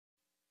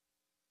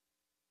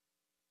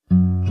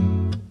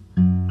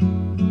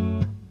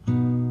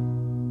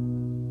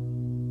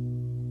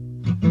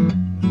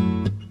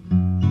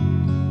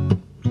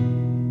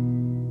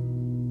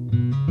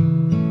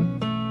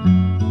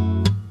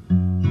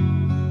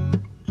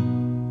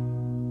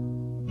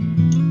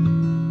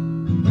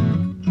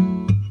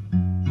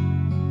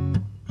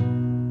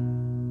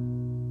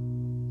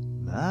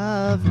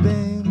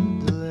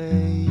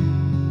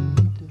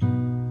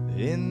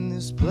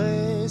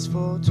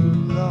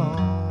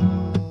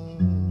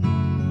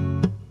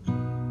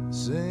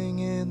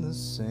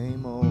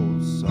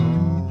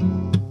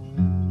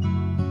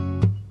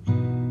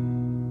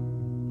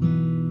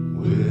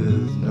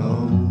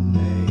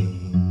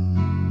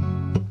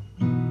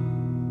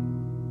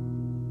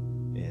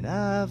And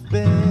I've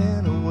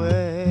been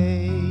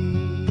away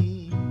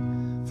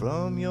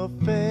from your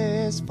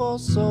face for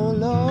so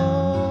long.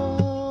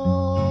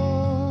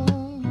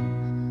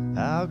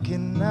 How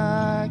can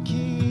I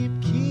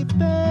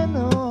keeping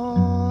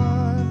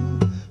on,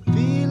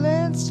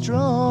 feeling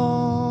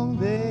strong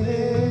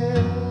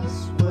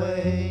this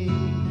way?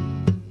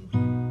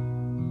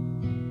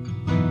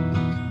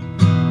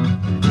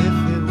 If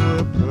it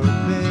were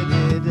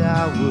permitted,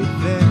 I would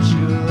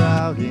venture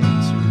out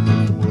into the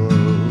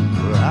world,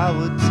 where I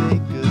would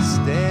take a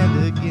stand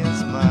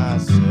against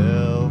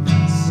myself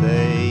and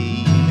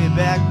say, give me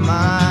back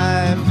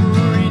my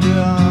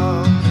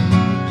freedom,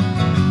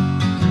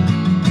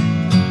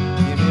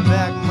 give me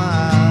back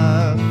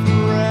my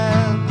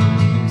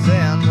friends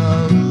and the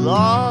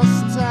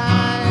lost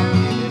time,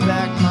 give me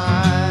back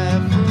my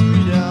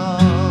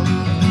freedom,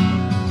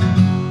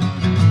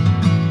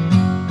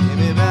 give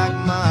me back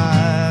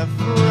my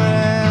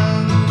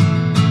friends,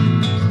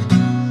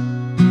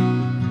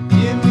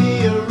 give me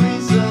a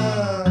reason.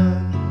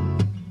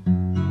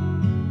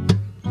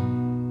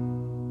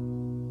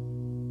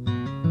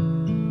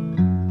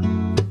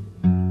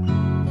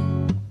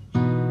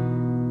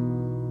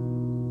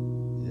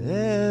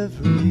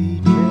 Every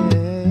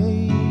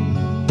day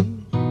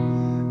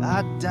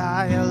I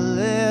die a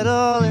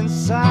little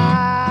inside.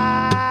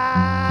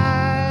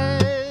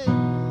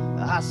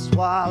 I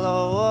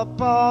swallow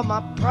up all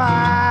my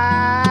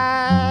pride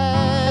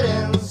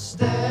and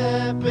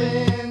step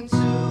into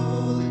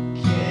the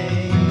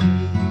cage.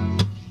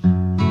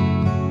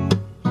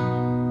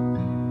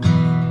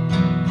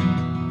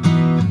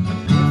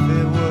 If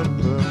it were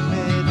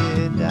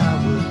permitted, I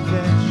would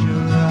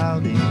venture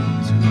out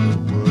into the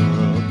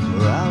world,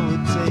 where I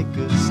would take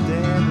a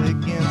stand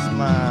against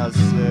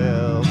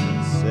myself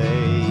and say,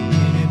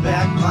 give me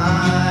back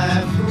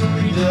my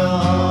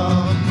freedom,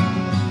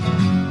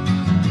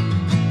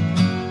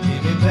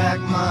 give me back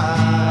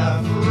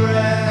my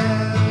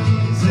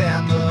friends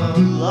and the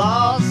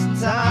lost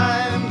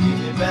time, give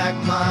me back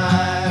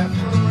my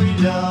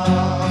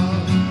freedom,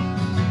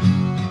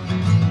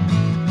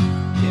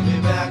 give me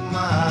back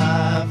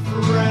my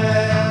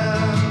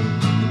friends,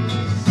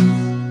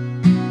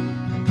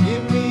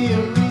 give me a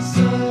reason.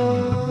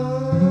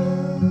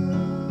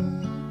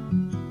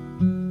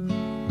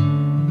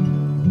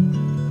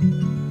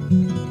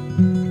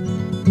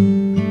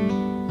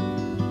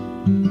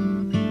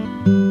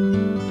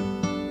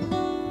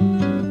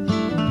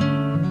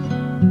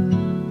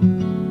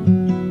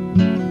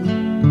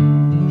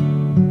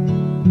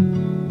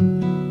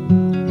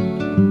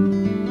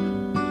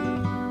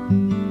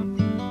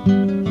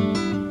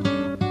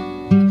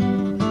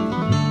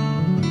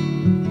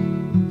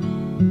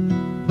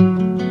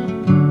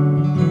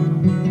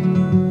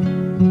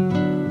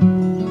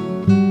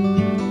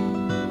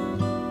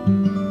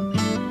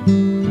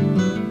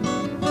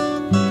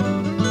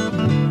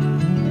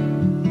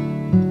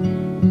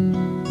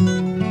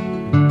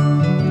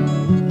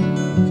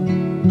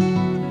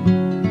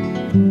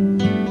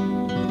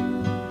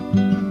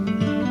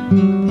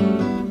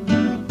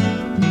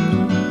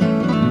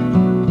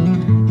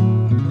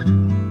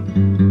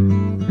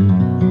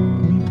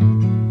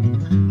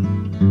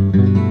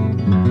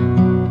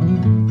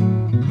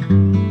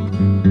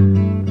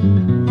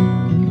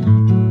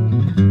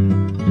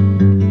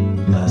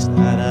 Last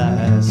night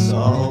I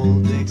saw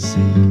old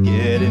Dixie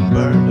getting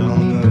burned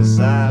on the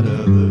side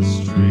of the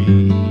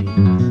street.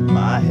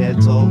 My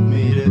head told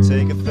me to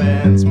take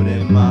offense, but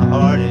in my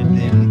heart it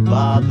didn't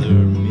bother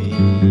me.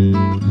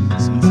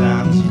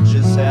 Sometimes you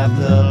just have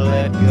to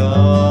let go.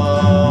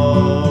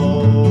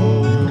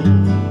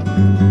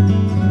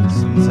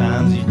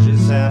 Sometimes you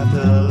just have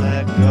to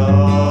let go.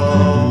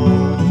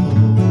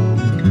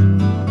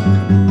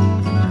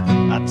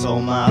 I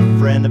told my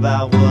friend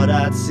about what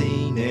I'd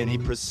seen, and he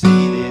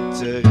proceeded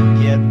to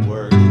get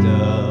worked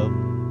up.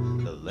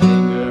 The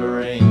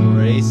lingering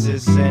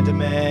racist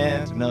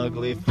sentiment and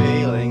ugly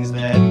feelings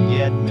that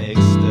get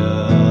mixed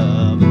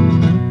up.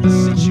 The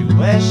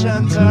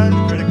situation turned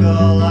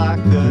critical, I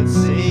could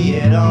see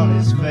it on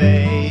his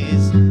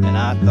face, and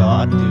I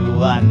thought,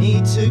 do I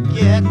need to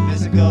get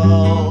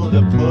physical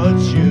to put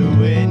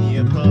you in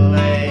your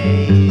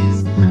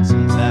place?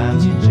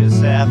 Sometimes you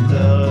just have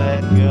to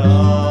let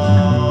go.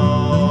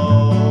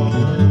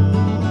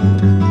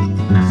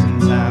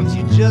 Sometimes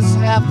you just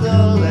have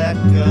to let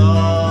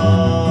go.